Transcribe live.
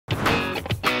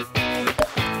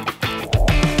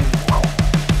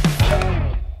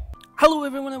Hello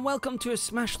everyone and welcome to a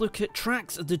smash look at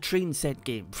Tracks of the Train Set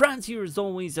game. Franz here as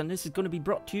always, and this is going to be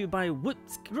brought to you by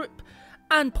Whoops Group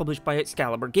and published by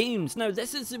Excalibur Games. Now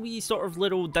this is a wee sort of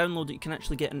little download that you can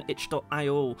actually get on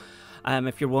itch.io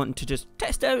if you're wanting to just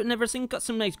test out and everything. Got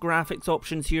some nice graphics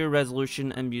options here,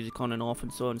 resolution and music on and off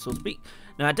and so on and so to speak.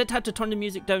 Now I did have to turn the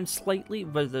music down slightly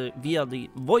via the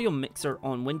volume mixer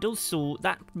on Windows, so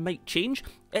that might change.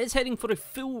 It is heading for a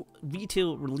full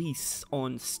retail release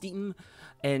on Steam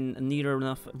in near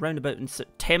enough roundabout in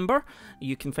September.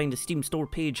 You can find the Steam store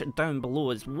page down below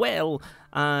as well,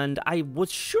 and I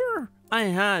was sure I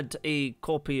had a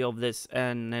copy of this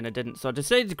and then I didn't, so I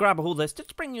decided to grab a hold of this just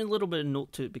to bring you a little bit of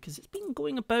note to it, because it's been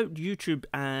going about YouTube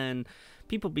and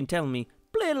people have been telling me,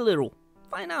 play it a little,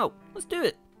 find out, let's do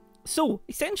it. So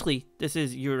essentially this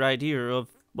is your idea of,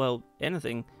 well,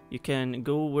 anything. You can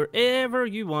go wherever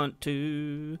you want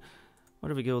to. Where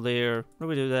do we go there? Where do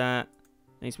we do that?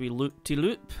 Nice wee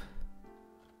loop-to-loop.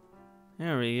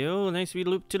 There we go, nice wee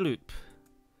loop-to-loop.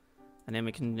 And then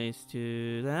we can just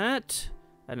do that.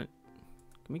 And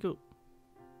can we go?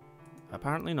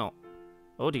 Apparently not.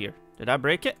 Oh dear, did I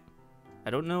break it?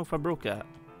 I don't know if I broke that.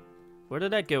 Where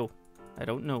did that go? I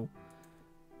don't know.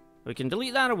 We can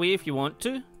delete that away if you want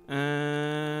to.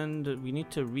 And we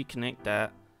need to reconnect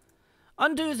that.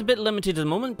 Undo is a bit limited at the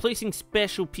moment. Placing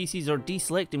special pieces or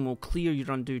deselecting will clear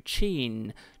your undo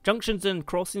chain. Junctions and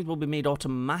crossings will be made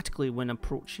automatically when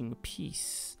approaching a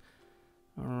piece.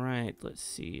 Alright, let's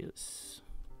see.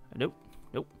 Nope.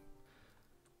 Nope.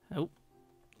 Nope.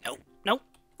 Nope. Nope.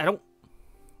 I don't.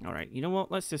 Alright, you know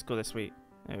what? Let's just go this way.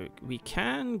 Now, we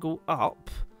can go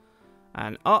up.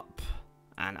 And up.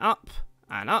 And up.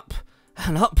 And up.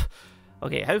 And up.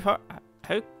 Okay, how far?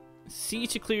 How? C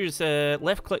to clear is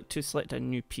left click to select a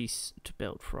new piece to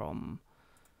build from.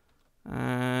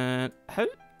 How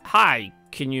high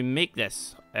can you make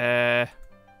this? What?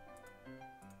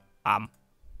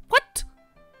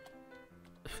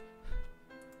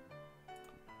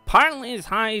 Apparently as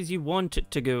high as you want it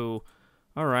to go.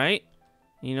 Alright.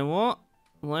 You know what?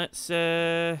 Let's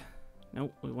no,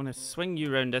 we want to swing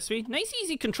you around this way. Nice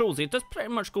easy controls. It does pretty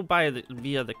much go by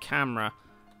via the camera.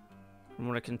 From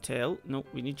what I can tell. Nope,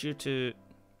 we need you to...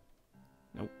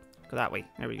 Nope, go that way.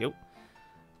 There we go.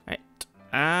 Right.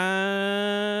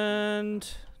 And...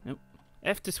 Nope.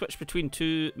 F to switch between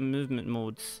two movement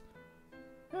modes.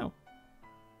 Oh.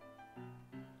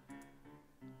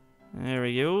 There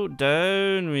we go.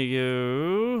 Down we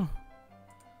go.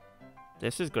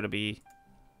 This is going to be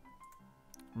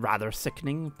rather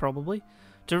sickening, probably.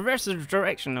 To reverse the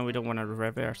direction. No, we don't want to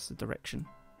reverse the direction.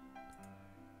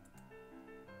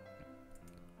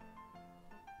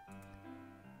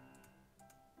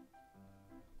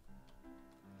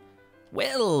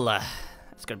 Well,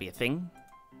 that's gonna be a thing.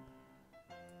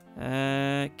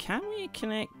 Can we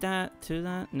connect that to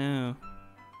that? No.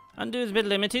 Undo is a bit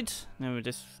limited. Now we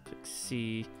just click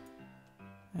C.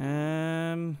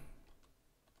 I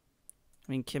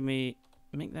mean, can we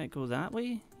make that go that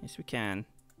way? Yes, we can.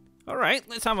 Alright,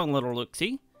 let's have a little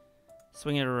look-see.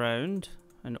 Swing it around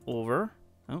and over.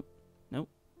 Oh, nope.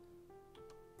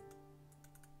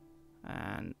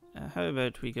 And how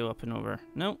about we go up and over?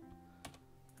 Nope.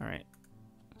 Alright.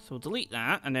 So delete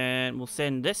that, and then we'll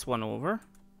send this one over.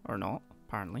 Or not,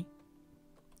 apparently.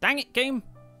 Dang it, game!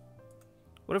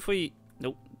 What if we...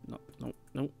 Nope, nope, nope,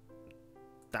 nope.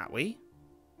 That way.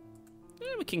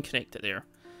 Yeah, we can connect it there.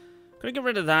 Gonna get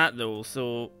rid of that, though,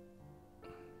 so...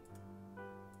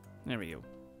 There we go.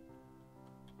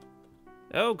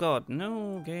 Oh god,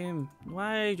 no, game.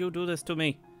 Why did you do this to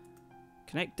me?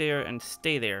 Connect there and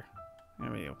stay there.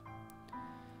 There we go.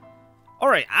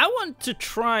 Alright, I want to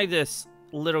try this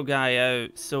little guy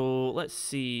out, so let's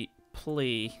see.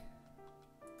 Play.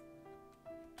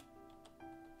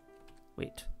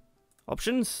 Wait.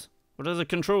 Options? What are the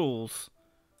controls?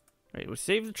 Right, we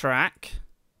save the track.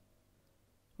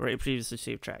 Right, previously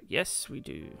saved track. Yes, we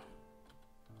do.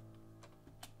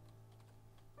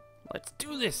 Let's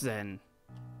do this then.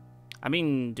 I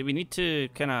mean, do we need to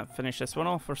kind of finish this one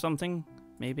off or something?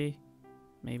 Maybe?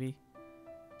 Maybe?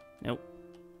 Nope.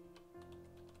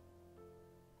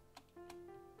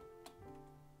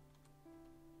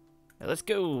 Let's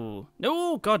go.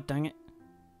 No, god dang it.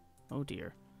 Oh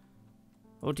dear.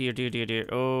 Oh dear, dear, dear, dear.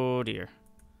 Oh dear.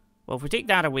 Well, if we take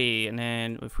that away and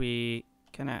then if we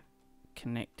kind of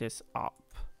connect this up.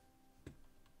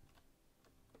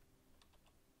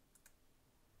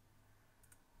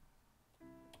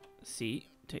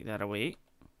 See, take that away.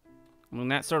 I mean,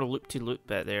 that sort of loop-to-loop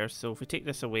bit there. So if we take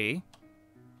this away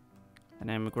and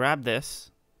then we grab this,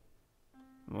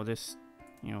 we'll just,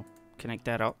 you know, connect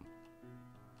that up.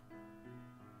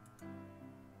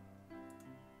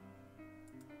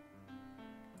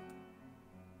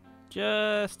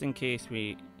 Just in case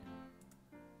we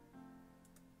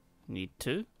need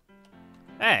to.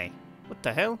 Hey, what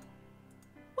the hell?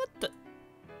 What the?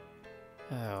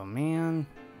 Oh, man.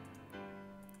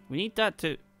 We need that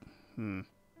to...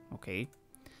 Okay.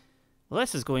 Well,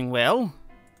 this is going well.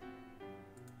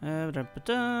 Was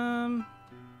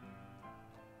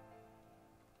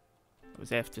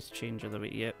F just change of the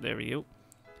way? Yep, there we go.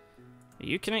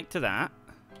 You connect to that.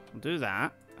 We'll do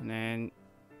that. And then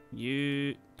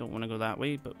you don't want to go that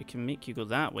way, but we can make you go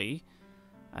that way.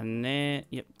 And then,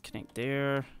 yep, connect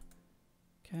there.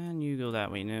 Can you go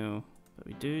that way? No. But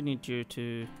we do need you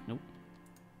to... Nope.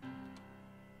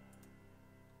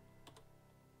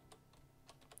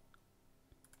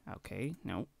 Okay,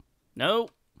 no. No!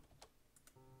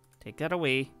 Take that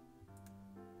away.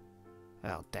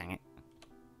 Oh, dang it.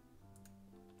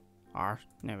 R.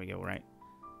 There we go, right.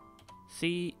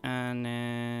 C, and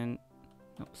then...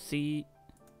 No, C.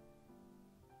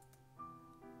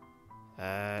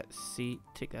 C.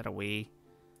 Take that away.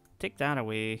 Take that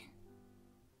away.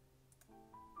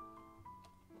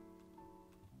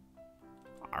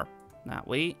 R. That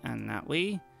way, and that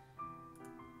way.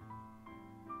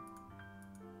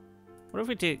 What if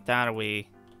we take that away?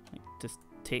 Like, just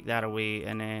take that away,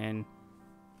 and then...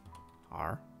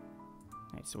 R.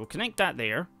 Right, so we'll connect that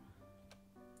there.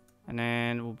 And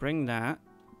then we'll bring that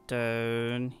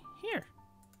down here.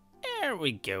 There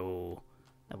we go.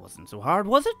 That wasn't so hard,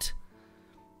 was it?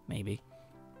 Maybe.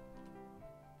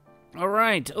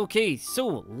 Alright, okay,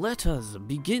 so let us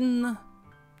begin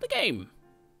the game.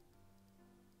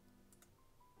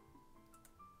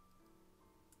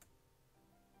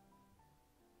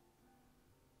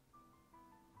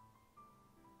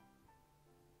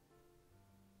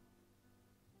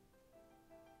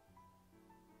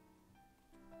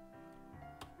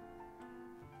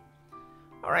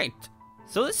 Alright,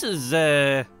 so this is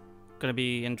gonna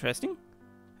be interesting.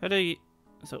 How do you...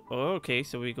 So, okay,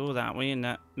 so we go that way and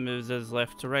that moves us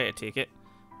left to right, I take it.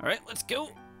 Alright, let's go.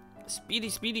 Speedy,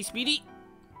 speedy, speedy.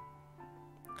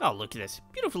 Oh, look at this.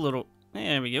 Beautiful little...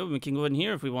 There we go, we can go in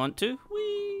here if we want to.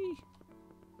 Whee!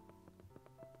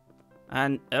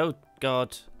 And, oh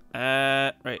god.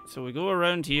 Right, so we go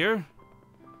around here.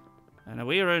 And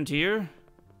away around here.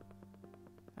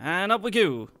 And up we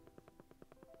go.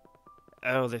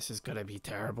 Oh, this is gonna be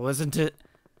terrible, isn't it?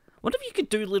 What if you could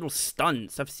do little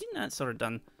stunts? I've seen that sort of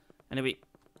done. Anyway,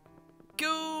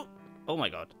 go! Oh my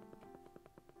god.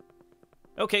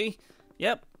 Okay,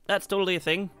 yep, that's totally a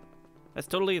thing. That's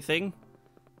totally a thing.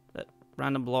 That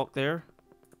random block there.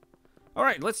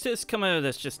 Alright, let's just come out of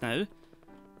this just now.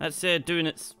 That's doing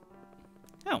its...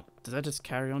 Oh, does that just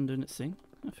carry on doing its thing?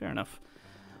 Oh, fair enough.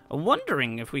 I'm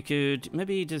wondering if we could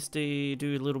maybe just do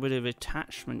a little bit of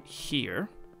attachment here.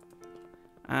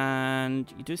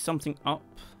 And you do something up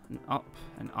and up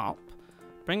and up.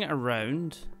 Bring it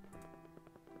around.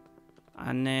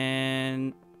 And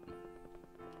then...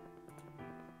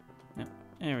 Yep,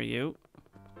 there we go.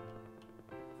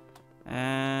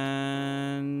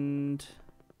 And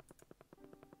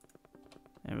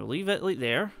we'll leave it like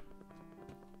there.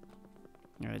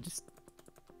 I just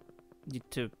need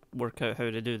to work out how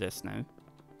to do this now.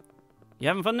 You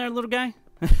having fun there, little guy?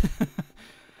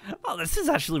 Oh, this is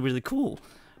actually really cool.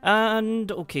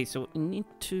 And, okay, so we need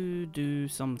to do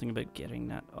something about getting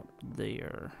that up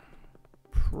there.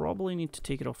 Probably need to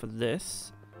take it off of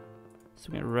this.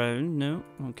 Swing it around. No,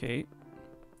 okay.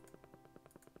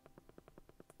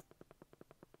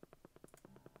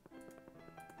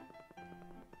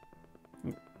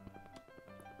 Right,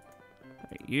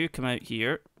 you come out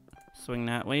here. Swing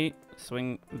that way.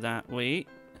 Swing that way.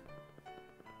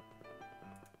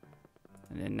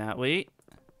 And then that way.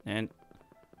 And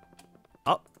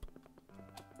up,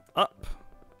 up,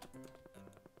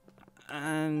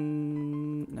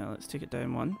 and now let's take it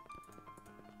down one.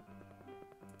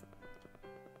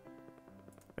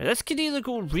 Right, this could either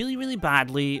go really, really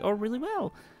badly or really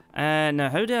well. Now,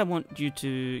 how do I want you to?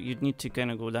 You'd need to kind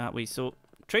of go that way. So,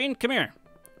 train, come here.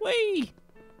 Whee!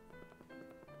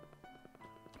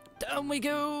 Down we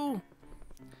go.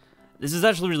 This is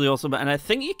actually really awesome, and I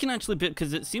think you can actually build,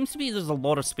 because it seems to be there's a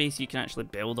lot of space you can actually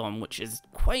build on, which is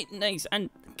quite nice,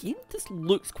 and the game just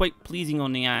looks quite pleasing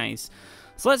on the eyes.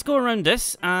 So let's go around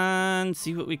this and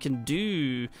see what we can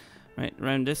do. Right,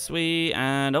 around this way,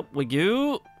 and up we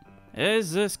go.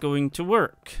 Is this going to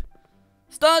work?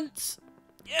 Stunts!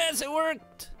 Yes, it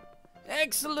worked!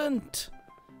 Excellent!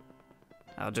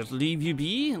 I'll just leave you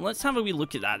be. Let's have a wee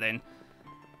look at that then.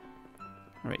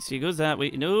 Alright, so he goes that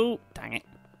way. No, dang it.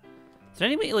 Is there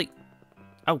any way, like...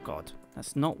 Oh god,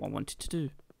 that's not what I wanted to do.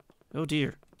 Oh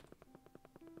dear.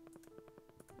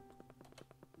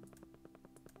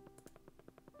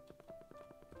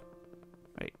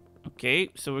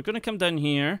 Okay, so we're gonna come down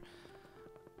here.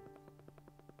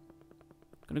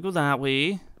 Gonna go that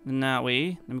way, then that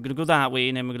way, then we're gonna go that way,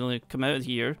 and then we're gonna come out of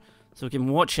here so we can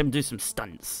watch him do some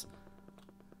stunts.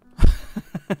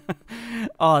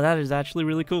 Oh, that is actually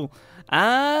really cool.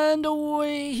 And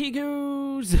away he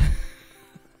goes.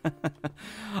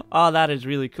 Oh, that is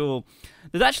really cool.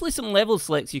 There's actually some level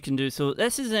selects you can do. So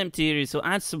this is an empty area, so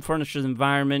add some furniture to the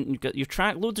environment. You've got your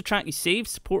track, load the track you save,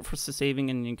 support for saving,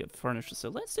 and you get furniture. So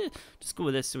let's just go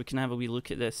with this so we can have a wee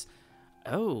look at this.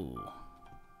 Oh.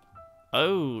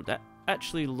 Oh, that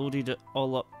actually loaded it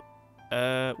all up.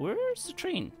 Where's the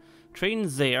train?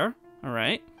 Train's there.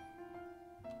 Alright.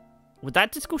 Would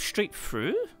that just go straight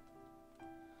through?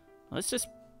 Let's just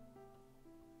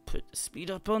put the speed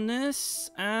up on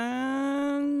this,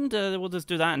 and we'll just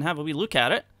do that and have a wee look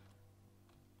at it.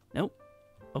 Nope.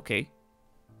 Okay.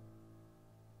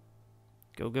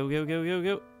 Go, go, go, go, go,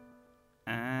 go.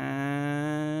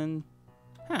 And...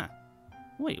 Huh.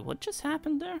 Wait, what just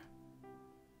happened there?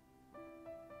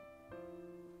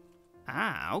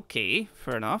 Ah, okay.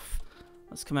 Fair enough.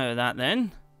 Let's come out of that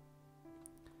then.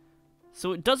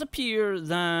 So it does appear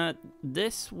that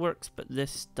this works, but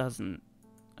this doesn't.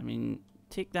 I mean,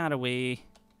 take that away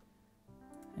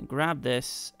and grab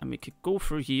this, and we could go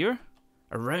through here,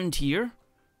 around here,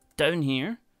 down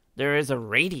here. There is a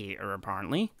radiator,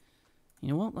 apparently. You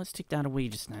know what? Let's take that away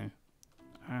just now.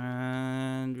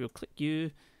 And we'll click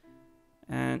you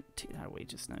and take that away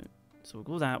just now. So we'll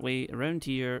go that way, around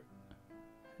here,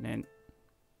 and then...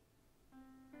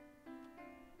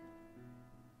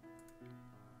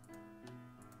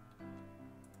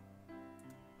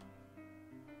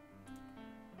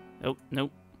 Oh,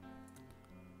 nope.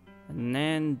 And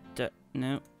then,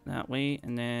 no, that way,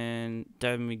 and then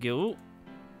down we go.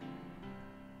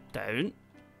 Down.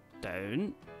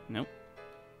 Down. Nope.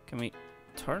 Can we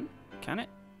turn? Can it?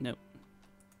 Nope.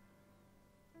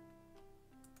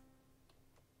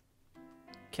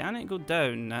 Can it go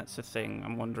down? That's the thing,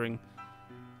 I'm wondering.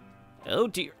 Oh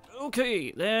dear.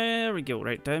 Okay, there we go.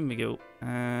 Right, down we go.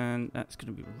 And that's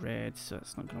going to be red, so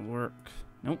that's not going to work.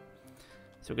 Nope.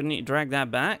 So we're going to need to drag that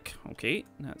back. Okay,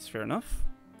 that's fair enough.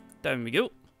 Down we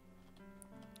go.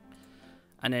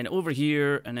 And then over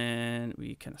here, and then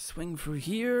we kind of swing through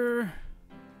here.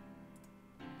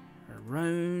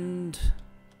 Around.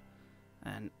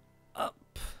 And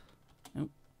up.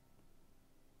 Nope.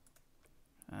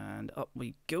 And up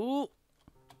we go.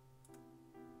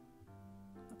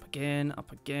 Up again,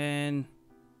 up again.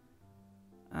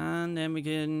 And then we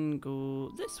can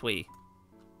go this way.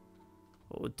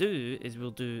 What we'll do is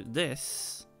we'll do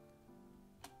this.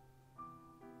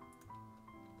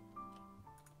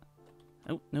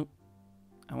 Oh, no.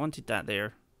 I wanted that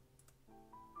there.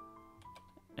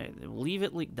 We'll leave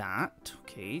it like that.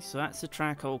 Okay, so that's the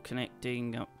track all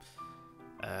connecting up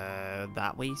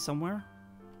that way somewhere.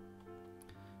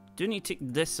 Do need to take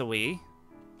this away.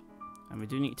 And we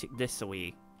do need to take this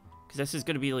away. Because this is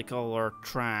going to be like all our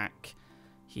track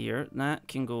here. That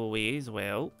can go away as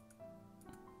well.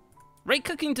 Right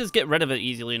cooking does get rid of it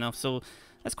easily enough, so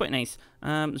that's quite nice.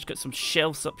 We've got some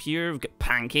shelves up here. We've got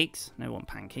pancakes. I want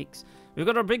pancakes. We've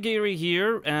got our big area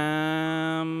here.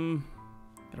 Got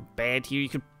a bed here. You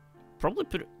could probably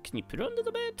put it... Can you put it under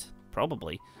the bed?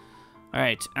 Probably.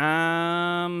 Alright,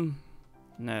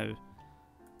 no.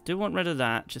 Do want rid of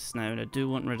that just now, and I do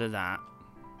want rid of that.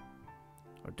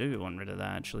 Or do we want rid of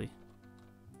that, actually?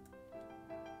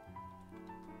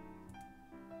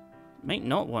 Might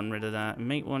not want rid of that.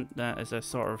 Might want that as a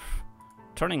sort of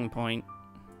turning point.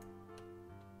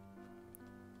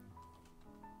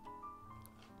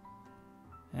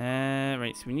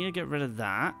 Right, so we need to get rid of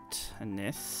that, and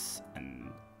this,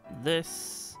 and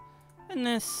this, and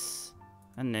this,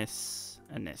 and this,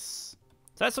 and this.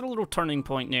 So that's a little turning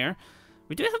point there.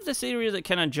 We do have this area that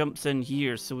kind of jumps in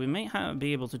here, so we might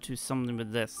be able to do something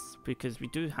with this, because we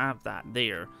do have that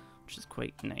there, which is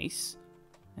quite nice.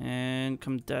 And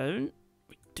come down.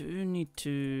 We do need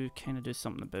to kind of do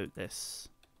something about this.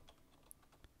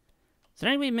 Is there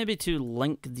any way maybe to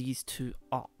link these two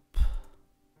up?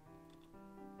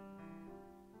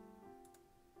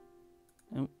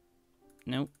 Nope.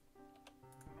 Nope.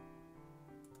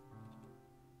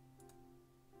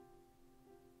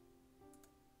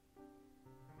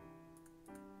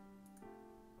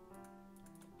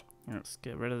 Let's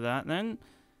get rid of that then.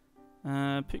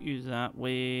 Put you that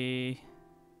way.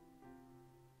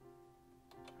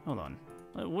 Hold on.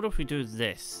 What if we do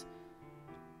this?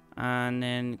 And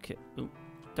then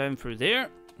down through there.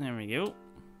 There we go.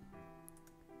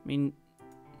 I mean...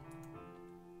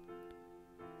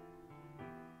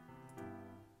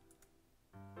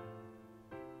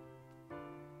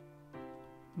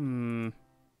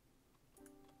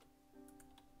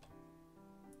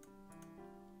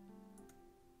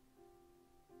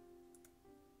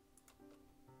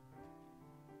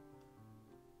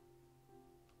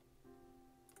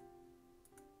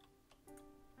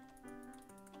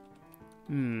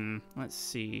 Let's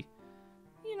see.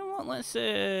 You know what, let's,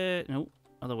 no,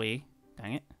 other way.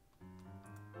 Dang it.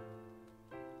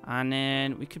 And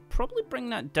then we could probably bring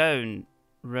that down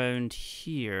round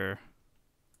here.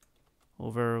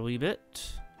 Over a wee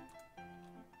bit.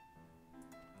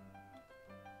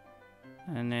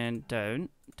 And then down,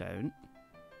 down.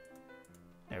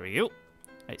 There we go.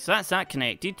 Right, so that's that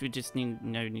connected. We just now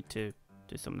need to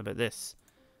do something about this.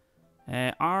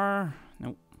 R,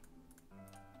 nope.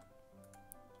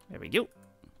 There we go.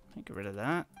 Get rid of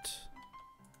that.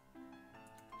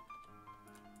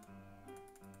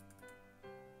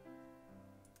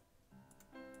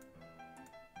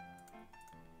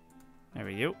 There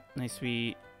we go. Nice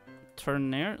wee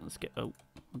turn there. Let's get... Oh,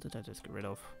 what did I just get rid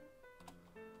of?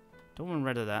 Don't want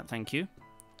rid of that, thank you.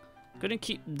 Gonna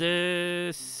keep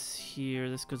this here.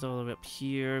 This goes all the way up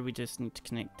here. We just need to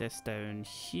connect this down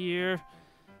here.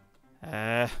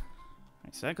 Right,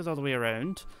 so that goes all the way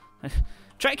around.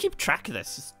 Try to keep track of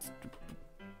this. It's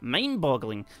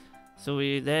mind-boggling. So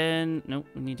we then... Nope,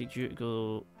 we need you to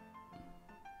go...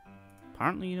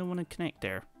 Apparently you don't want to connect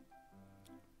there.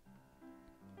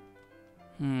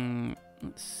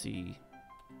 Let's see.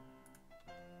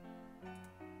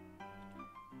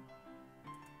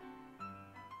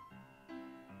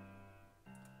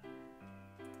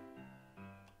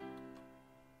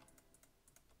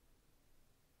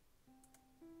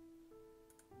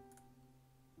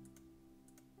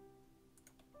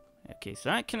 Okay, so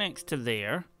that connects to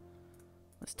there.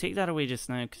 Let's take that away just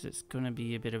now because it's going to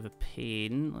be a bit of a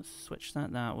pain. Let's switch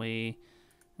that way.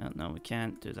 Oh, no, we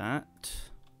can't do that.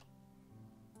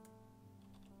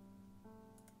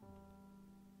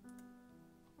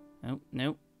 Nope,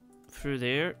 nope. Through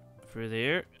there,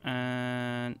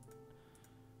 and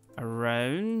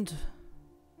around.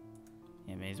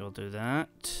 Yeah, may as well do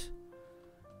that.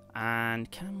 And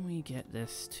can we get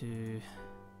this to...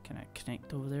 Can I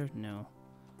connect over there? No.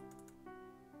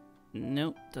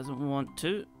 Nope, doesn't want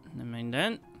to. Never mind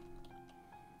then.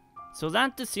 So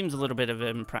that just seems a little bit of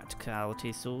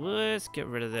impracticality. So let's get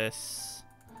rid of this.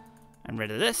 And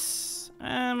rid of this.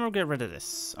 And we'll get rid of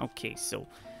this. Okay, so...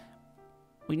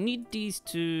 We need these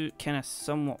to kind of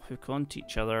somewhat hook onto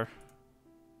each other.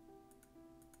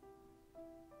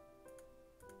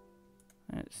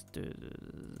 Let's do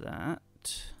that.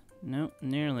 Nope,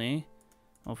 nearly.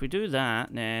 Well, if we do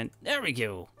that, then... There we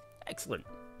go! Excellent.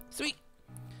 Sweet!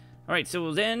 Alright,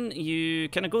 so then you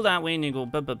kind of go that way and you go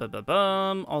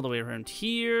bum, all the way around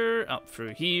here, up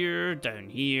through here, down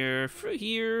here, through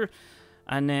here.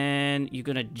 And then you're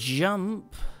going to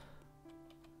jump...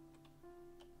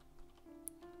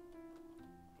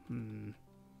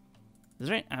 Is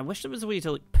right? I wish there was a way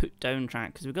to like put down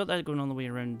track because we've got that going all the way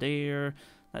around there.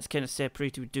 That's kind of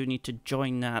separated. We do need to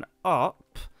join that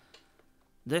up.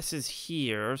 This is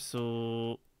here,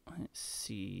 so let's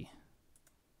see.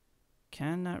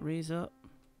 Can that raise up?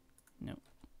 No.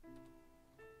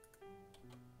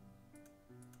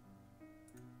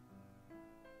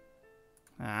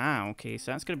 Ah, okay,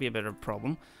 so that's going to be a bit of a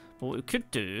problem. But what we could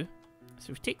do,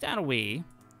 so we take that away,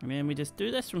 and then we just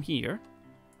do this from here.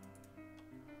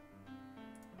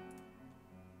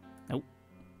 Nope.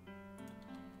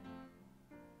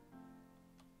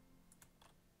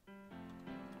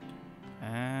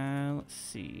 Let's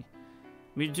see.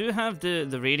 We do have the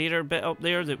radiator bit up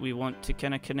there that we want to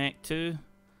kind of connect to.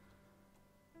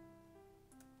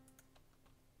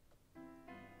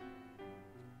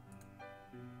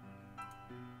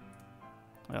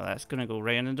 Well, that's going to go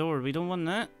right in the door. We don't want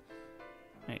that.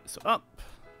 Right, so up.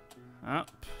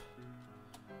 Up.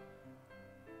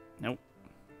 Nope.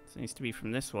 This needs to be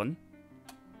from this one.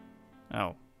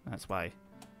 Oh, that's why.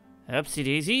 Upsy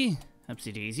daisy.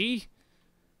 Upsy daisy.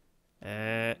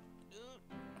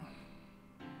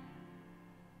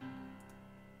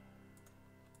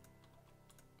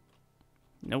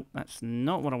 Nope, that's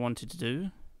not what I wanted to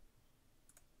do.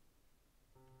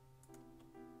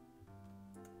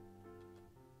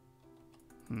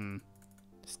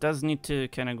 This does need to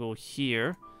kind of go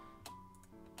here.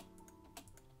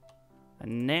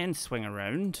 And then swing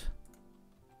around.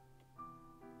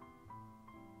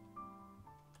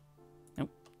 Nope,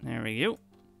 there we go.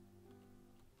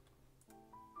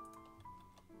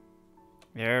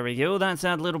 There we go, that's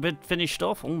that little bit finished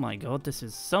off. Oh my god, this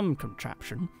is some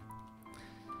contraption.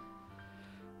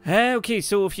 Okay,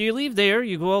 so if you leave there,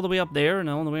 you go all the way up there and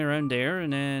all the way around there,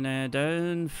 and then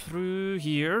down through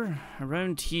here,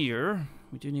 around here.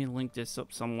 We do need to link this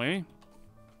up some way.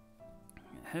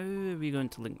 How are we going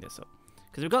to link this up?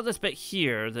 Because we've got this bit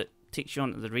here that takes you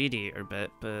onto the radiator bit,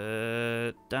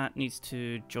 but that needs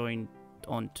to join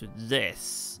onto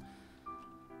this.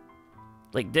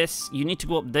 like this. You need to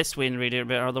go up this way in the radiator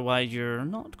bit, otherwise you're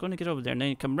not going to get over there. And then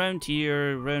you come round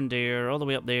here, round there, all the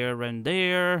way up there, round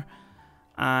there.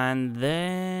 And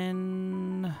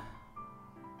then...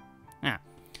 Ah.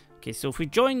 Okay, so if we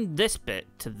join this bit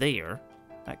to there,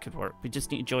 that could work. We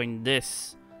just need to join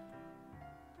this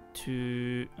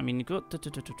to... I mean, you go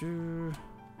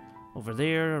over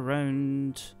there,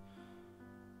 around...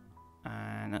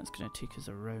 And that's going to take us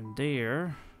around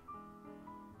there.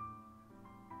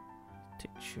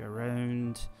 Takes you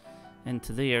around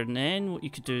into there. And then what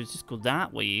you could do is just go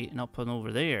that way and up and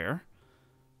over there.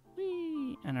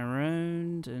 Whee! And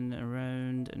around and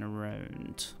around and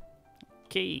around.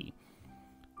 Okay.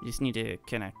 You just need to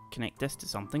kind of connect this to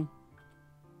something.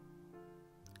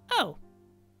 Oh.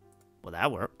 Well,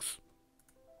 that works.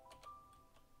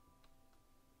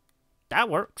 That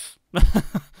works.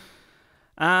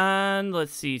 And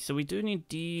let's see. So we do need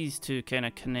these to kind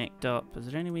of connect up. Is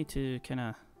there any way to kind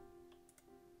of...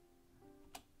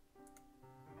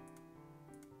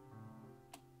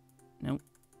 Nope.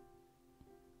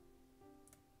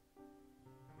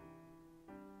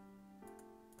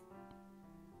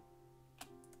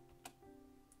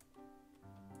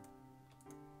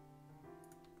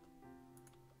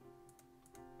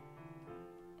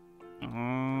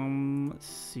 Let's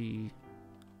see.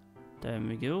 Down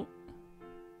we go.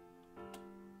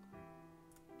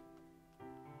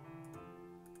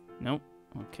 Nope.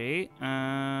 Okay.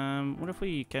 What if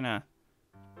we kind of...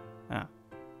 Ah.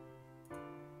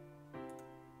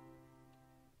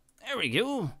 There we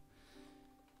go.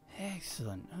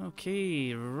 Excellent.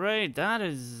 Okay, right. That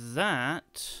is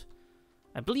that.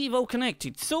 I believe all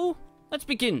connected. So, let's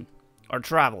begin our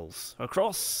travels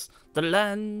across the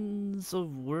lands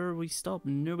of where we stop.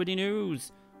 Nobody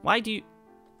knows. Why do you...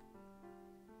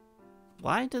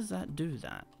 Why does that do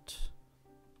that?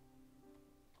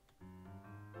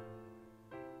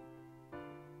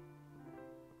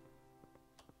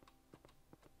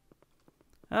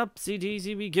 Upsy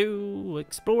daisy we go,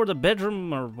 explore the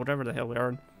bedroom, or whatever the hell we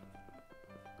are in.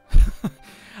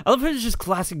 I love how it's just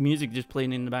classic music just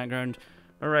playing in the background.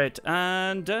 Alright,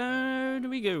 and down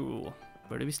we go.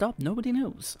 Where do we stop? Nobody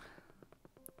knows.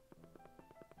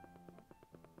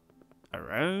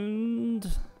 Around,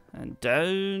 and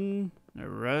down,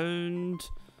 around,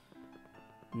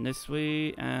 and this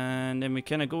way, and then we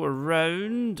kind of go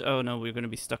around. Oh no, we're going to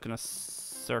be stuck in a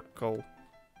circle,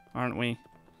 aren't we?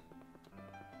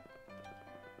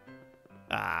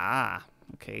 Ah,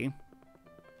 okay.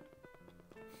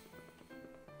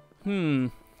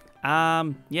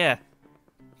 Yeah.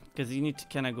 Because you need to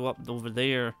kind of go up over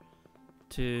there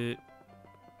to...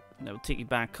 That will take you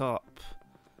back up.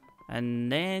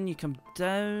 And then you come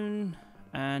down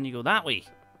and you go that way.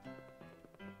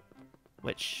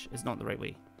 Which is not the right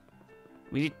way.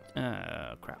 We need...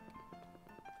 crap.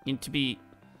 You need to be...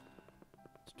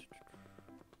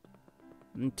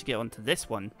 You need to get onto this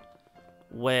one.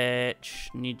 Which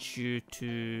needs you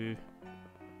to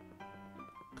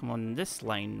come on this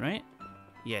line, right?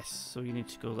 Yes, so you need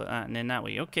to go like that and then that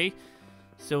way. Okay,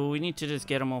 so we need to just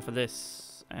get them off of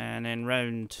this and then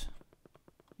round.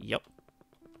 Yup.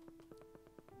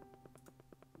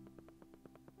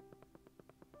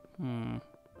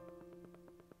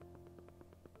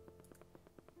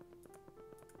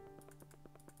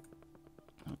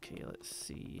 Okay, let's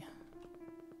see.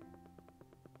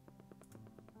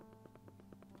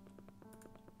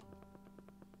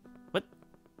 What?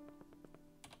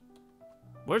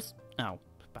 Where's... Oh,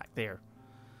 back there.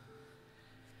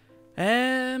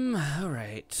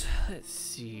 Alright. Let's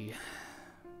see.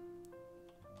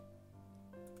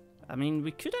 I mean,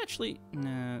 we could actually...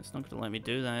 No, it's not going to let me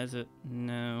do that, is it?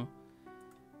 No.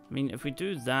 I mean, if we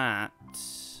do that...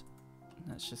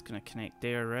 That's just going to connect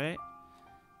there, right?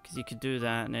 Because you could do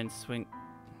that and then swing...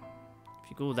 If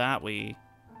you go that way...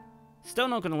 Still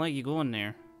not going to let you go in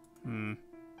there.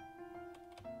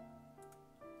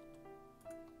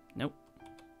 Nope.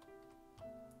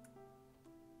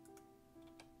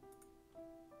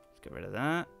 Let's get rid of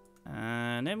that.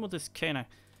 And then we'll just kind of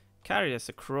carry this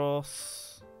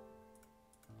across.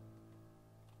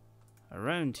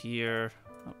 Around here.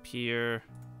 Up here.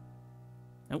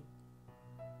 Nope.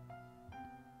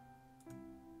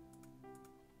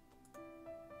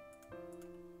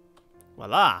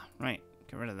 Voila! Right.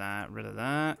 Get rid of that. Rid of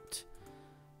that.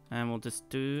 And we'll just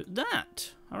do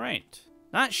that. Alright.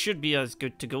 That should be us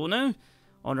good to go now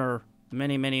on our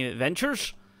many, many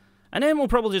adventures. And then we'll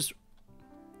probably just...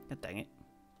 God dang it.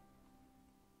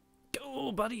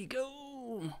 Go, buddy,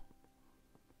 go!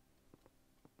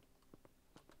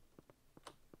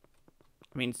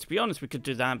 I mean, to be honest, we could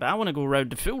do that, but I want to go around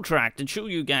the full tract and show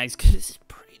you guys, because it's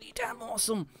pretty damn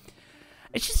awesome.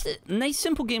 It's just nice,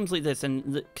 simple games like this,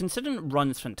 and considering it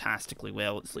runs fantastically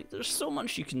well, it's like there's so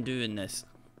much you can do in this.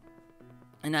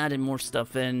 And adding more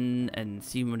stuff in, and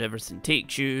seeing where everything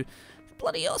takes you. It's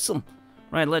bloody awesome.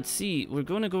 Right, let's see. We're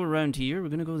going to go around here. We're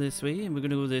going to go this way, and we're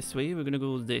going to go this way. We're going to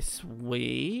go this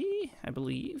way, I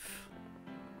believe.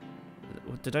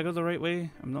 Did I go the right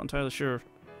way? I'm not entirely sure.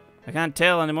 I can't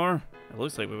tell anymore. It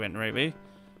looks like we went the right way.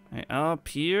 Right, up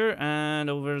here and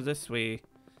over this way.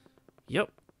 Yep.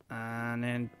 And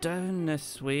then down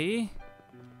this way.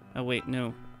 Oh, wait,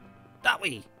 no. That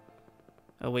way!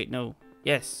 Oh, wait, no.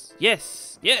 Yes,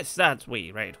 yes, yes, that's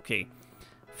way. Right, okay.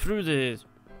 Through the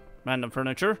random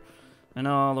furniture. And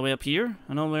all the way up here.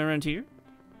 And all the way around here.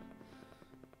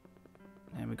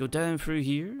 And we go down through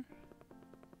here.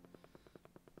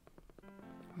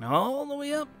 And all the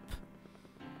way up.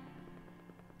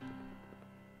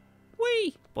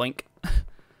 Whee! Boink.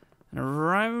 And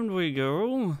around we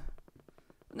go.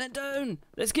 And then down.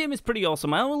 This game is pretty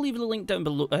awesome. I will leave the link down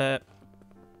below.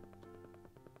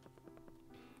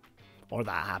 Or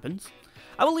that happens.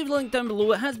 I will leave the link down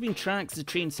below. It has been Tracks, the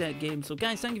train set game. So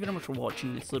guys, thank you very much for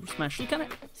watching this little smash look at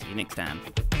it. See you next time.